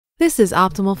This is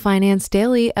Optimal Finance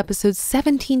Daily, episode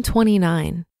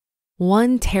 1729.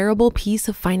 One terrible piece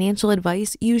of financial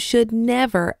advice you should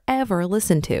never, ever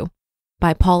listen to,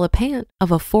 by Paula Pant of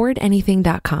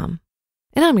affordanything.com.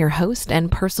 And I'm your host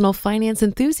and personal finance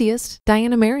enthusiast,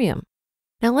 Diana Merriam.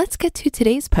 Now let's get to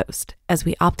today's post as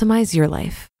we optimize your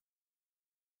life.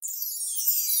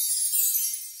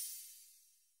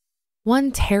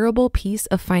 One terrible piece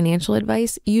of financial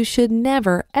advice you should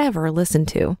never, ever listen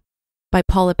to, by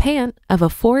Paula Pant of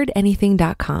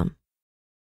affordanything.com.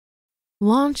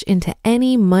 Launch into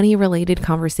any money-related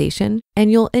conversation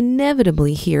and you'll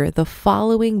inevitably hear the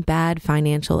following bad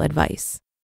financial advice.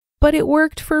 But it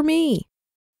worked for me.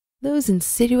 Those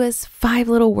insidious 5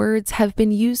 little words have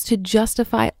been used to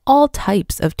justify all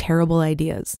types of terrible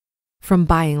ideas, from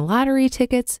buying lottery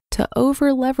tickets to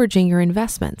over-leveraging your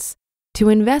investments, to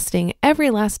investing every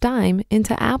last dime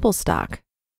into Apple stock.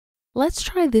 Let's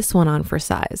try this one on for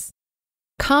size.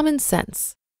 Common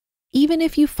sense. Even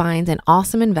if you find an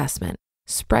awesome investment,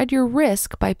 spread your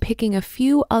risk by picking a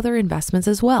few other investments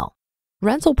as well.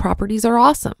 Rental properties are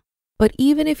awesome, but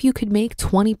even if you could make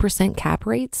 20% cap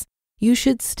rates, you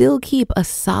should still keep a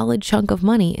solid chunk of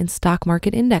money in stock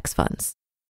market index funds.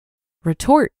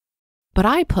 Retort. But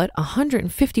I put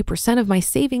 150% of my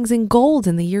savings in gold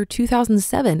in the year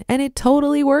 2007 and it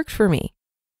totally worked for me.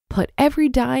 Put every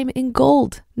dime in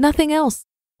gold, nothing else.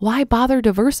 Why bother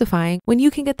diversifying when you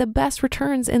can get the best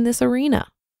returns in this arena?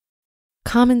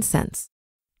 Common sense.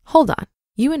 Hold on,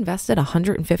 you invested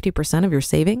 150% of your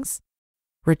savings?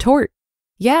 Retort.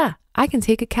 Yeah, I can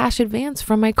take a cash advance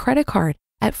from my credit card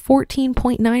at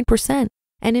 14.9%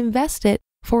 and invest it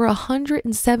for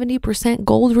 170%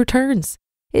 gold returns.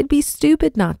 It'd be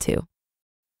stupid not to.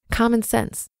 Common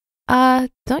sense.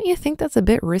 Don't you think that's a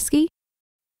bit risky?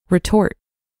 Retort.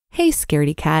 Hey,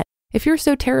 scaredy cat, if you're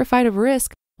so terrified of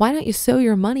risk, why don't you sew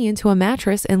your money into a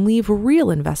mattress and leave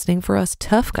real investing for us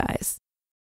tough guys?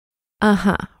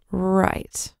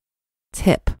 Right.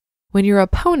 Tip. When your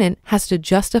opponent has to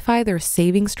justify their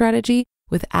saving strategy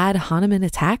with ad hominem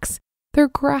attacks, they're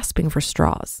grasping for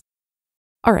straws.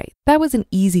 All right, that was an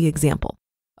easy example.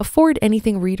 Afford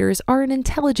Anything readers are an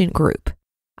intelligent group.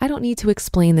 I don't need to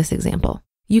explain this example.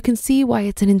 You can see why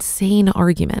it's an insane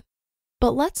argument.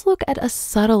 But let's look at a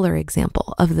subtler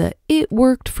example of the "it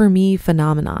worked for me"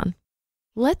 phenomenon.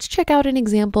 Let's check out an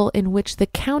example in which the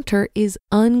counter is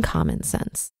uncommon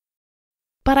sense.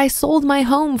 But I sold my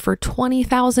home for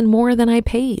 $20,000 more than I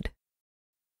paid.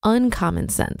 Uncommon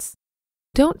sense.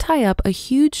 Don't tie up a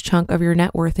huge chunk of your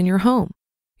net worth in your home.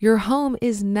 Your home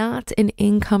is not an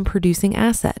income-producing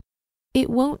asset. It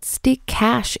won't stick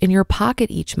cash in your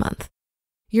pocket each month.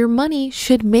 Your money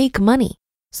should make money.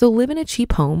 So live in a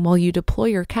cheap home while you deploy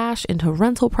your cash into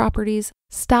rental properties,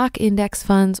 stock index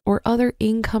funds, or other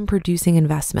income-producing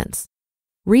investments.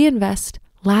 Reinvest,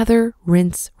 lather,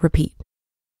 rinse, repeat.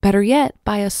 Better yet,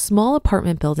 buy a small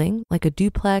apartment building like a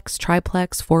duplex,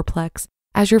 triplex, fourplex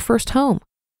as your first home.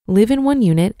 Live in one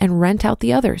unit and rent out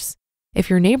the others. If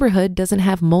your neighborhood doesn't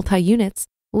have multi-units,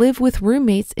 live with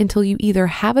roommates until you either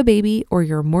have a baby or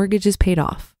your mortgage is paid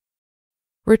off.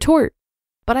 Retort.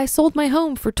 But I sold my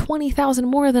home for $20,000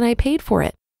 more than I paid for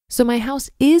it. So my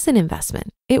house is an investment.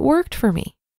 It worked for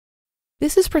me.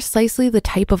 This is precisely the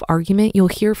type of argument you'll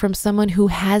hear from someone who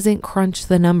hasn't crunched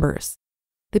the numbers.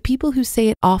 The people who say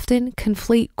it often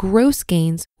conflate gross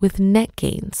gains with net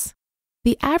gains.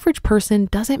 The average person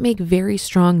doesn't make very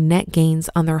strong net gains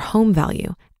on their home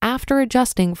value after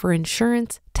adjusting for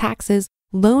insurance, taxes,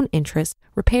 loan interest,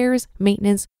 repairs,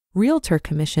 maintenance, realtor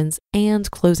commissions, and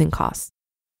closing costs.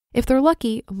 If they're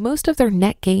lucky, most of their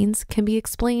net gains can be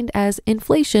explained as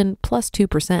inflation plus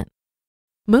 2%.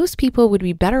 Most people would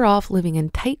be better off living in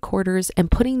tight quarters and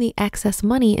putting the excess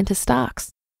money into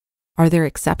stocks. Are there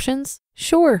exceptions?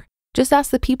 Sure. Just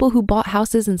ask the people who bought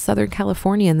houses in Southern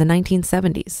California in the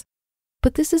 1970s.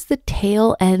 But this is the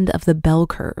tail end of the bell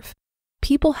curve.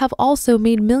 People have also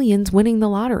made millions winning the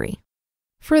lottery.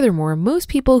 Furthermore, most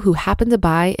people who happened to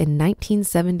buy in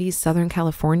 1970s Southern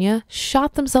California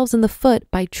shot themselves in the foot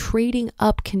by trading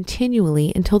up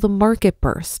continually until the market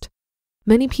burst.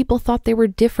 Many people thought they were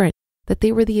different, that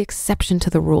they were the exception to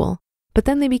the rule, but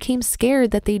then they became scared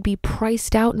that they'd be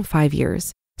priced out in 5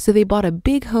 years, so they bought a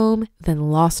big home, then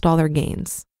lost all their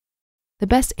gains. The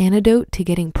best antidote to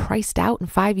getting priced out in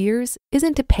 5 years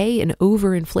isn't to pay an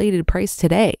overinflated price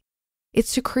today.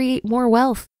 It's to create more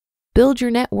wealth. Build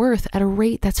your net worth at a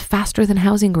rate that's faster than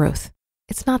housing growth.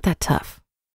 It's not that tough.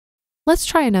 Let's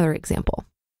try another example.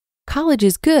 College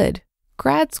is good.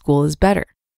 Grad school is better.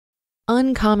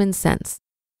 Uncommon sense.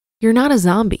 You're not a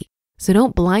zombie, so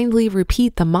don't blindly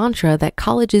repeat the mantra that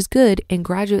college is good and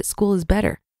graduate school is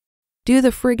better. Do the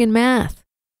friggin' math.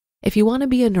 If you want to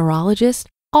be a neurologist,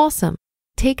 awesome.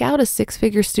 Take out a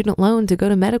 6-figure student loan to go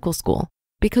to medical school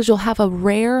because you'll have a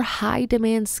rare,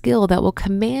 high-demand skill that will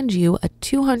command you a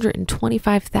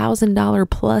 $225,000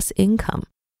 plus income.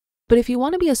 But if you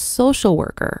want to be a social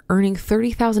worker earning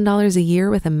 $30,000 a year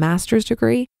with a master's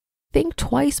degree, think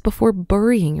twice before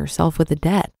burying yourself with the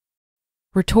debt.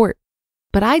 Retort,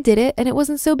 but I did it and it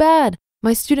wasn't so bad.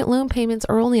 My student loan payments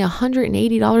are only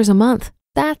 $180 a month.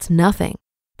 That's nothing.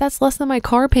 That's less than my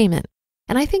car payment.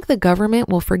 And I think the government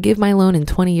will forgive my loan in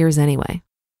 20 years anyway.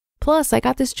 Plus, I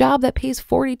got this job that pays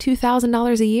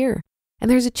 $42,000 a year,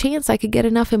 and there's a chance I could get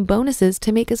enough in bonuses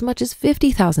to make as much as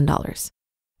 $50,000.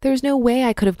 There's no way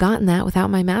I could have gotten that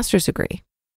without my master's degree.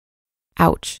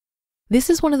 Ouch. This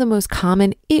is one of the most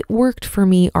common "it worked for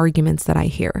me" arguments that I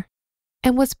hear.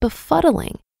 And what's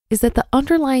befuddling is that the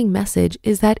underlying message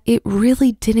is that it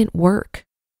really didn't work.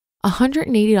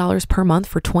 $180 per month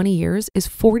for 20 years is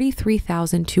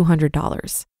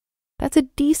 $43,200. That's a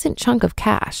decent chunk of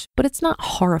cash, but it's not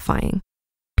horrifying.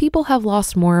 People have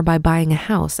lost more by buying a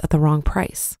house at the wrong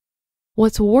price.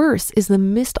 What's worse is the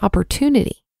missed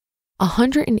opportunity.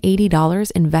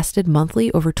 $180 invested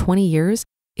monthly over 20 years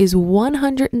is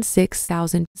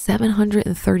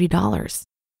 $106,730.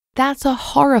 That's a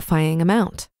horrifying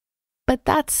amount. But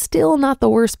that's still not the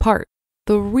worst part.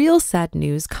 The real sad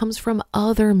news comes from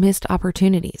other missed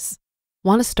opportunities.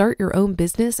 Want to start your own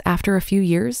business after a few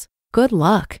years? Good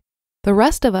luck. The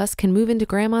rest of us can move into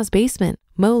grandma's basement,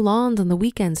 mow lawns on the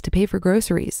weekends to pay for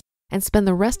groceries, and spend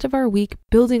the rest of our week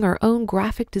building our own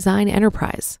graphic design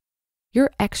enterprise.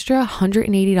 Your extra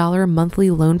 $180 monthly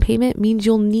loan payment means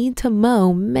you'll need to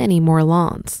mow many more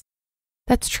lawns.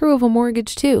 That's true of a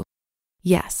mortgage too.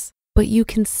 Yes, but you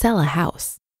can sell a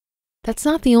house. That's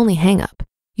not the only hang-up.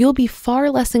 You'll be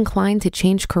far less inclined to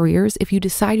change careers if you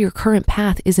decide your current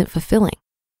path isn't fulfilling.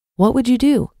 What would you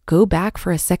do? Go back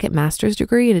for a second master's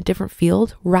degree in a different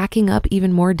field, racking up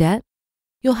even more debt?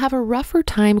 You'll have a rougher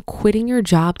time quitting your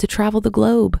job to travel the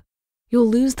globe. You'll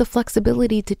lose the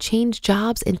flexibility to change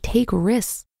jobs and take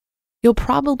risks. You'll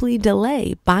probably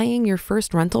delay buying your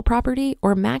first rental property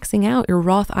or maxing out your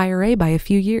Roth IRA by a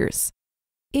few years.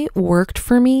 It worked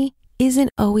for me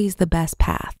isn't always the best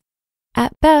path.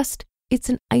 At best, it's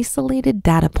an isolated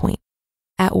data point.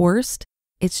 At worst,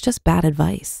 it's just bad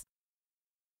advice.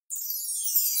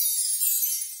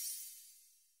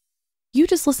 You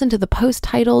just listened to the post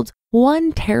titled,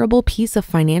 "One Terrible Piece of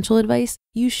Financial Advice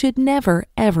You Should Never,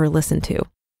 Ever Listen to,"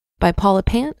 by Paula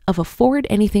Pant of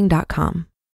affordanything.com.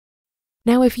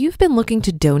 Now, if you've been looking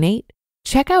to donate,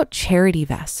 check out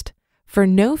Charityvest. For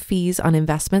no fees on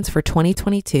investments for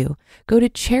 2022, go to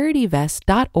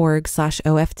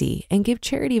charityvest.org/OFD and give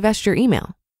Charityvest your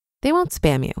email. They won't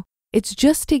spam you. It's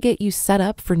just to get you set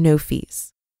up for no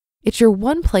fees. It's your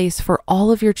one place for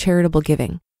all of your charitable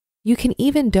giving. You can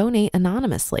even donate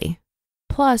anonymously.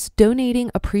 Plus,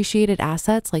 donating appreciated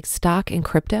assets like stock and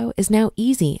crypto is now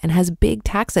easy and has big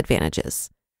tax advantages.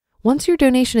 Once your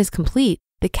donation is complete,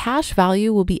 the cash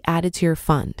value will be added to your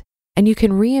fund, and you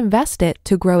can reinvest it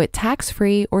to grow it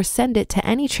tax-free or send it to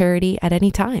any charity at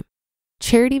any time.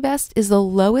 Charityvest is the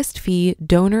lowest fee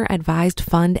donor-advised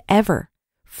fund ever,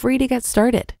 free to get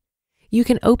started. You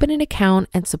can open an account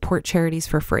and support charities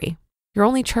for free. You're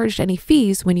only charged any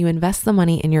fees when you invest the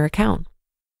money in your account.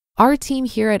 Our team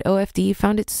here at OFD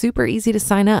found it super easy to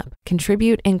sign up,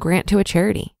 contribute, and grant to a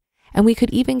charity. And we could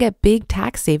even get big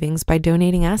tax savings by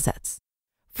donating assets.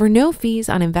 For no fees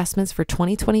on investments for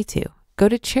 2022, go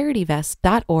to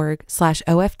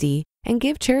charityvest.org/OFD and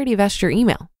give Charityvest your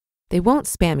email. They won't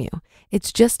spam you.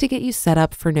 It's just to get you set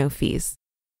up for no fees.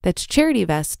 That's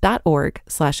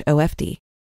charityvest.org/OFD.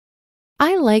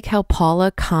 I like how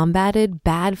Paula combated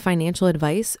bad financial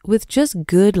advice with just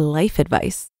good life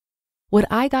advice. What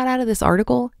I got out of this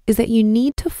article is that you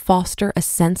need to foster a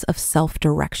sense of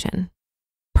self-direction.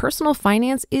 Personal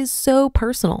finance is so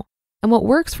personal, and what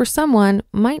works for someone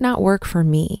might not work for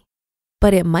me.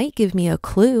 But it might give me a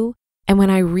clue, and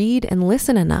when I read and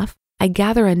listen enough, I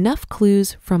gather enough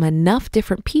clues from enough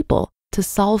different people to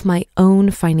solve my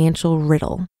own financial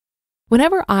riddle.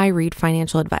 Whenever I read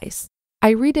financial advice, I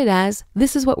read it as,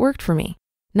 "This is what worked for me,"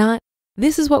 not,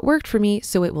 "This is what worked for me,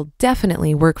 so it will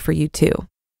definitely work for you too."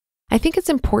 I think it's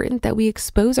important that we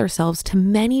expose ourselves to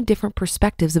many different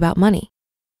perspectives about money.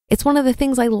 It's one of the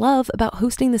things I love about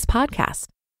hosting this podcast.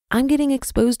 I'm getting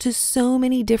exposed to so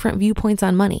many different viewpoints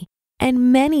on money,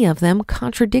 and many of them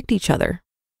contradict each other.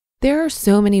 There are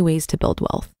so many ways to build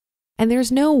wealth, and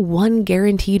there's no one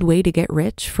guaranteed way to get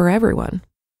rich for everyone.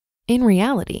 In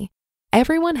reality,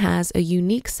 everyone has a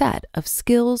unique set of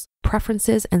skills,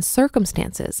 preferences, and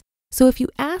circumstances. So if you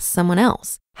ask someone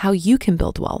else, how you can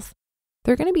build wealth,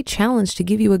 they're going to be challenged to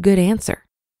give you a good answer.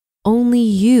 Only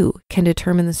you can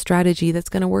determine the strategy that's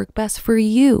going to work best for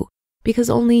you, because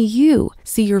only you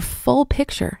see your full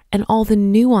picture and all the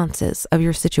nuances of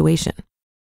your situation.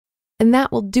 And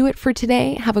that will do it for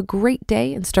today. Have a great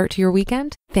day and start to your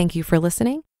weekend. Thank you for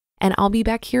listening. And I'll be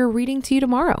back here reading to you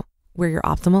tomorrow, where your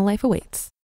optimal life awaits.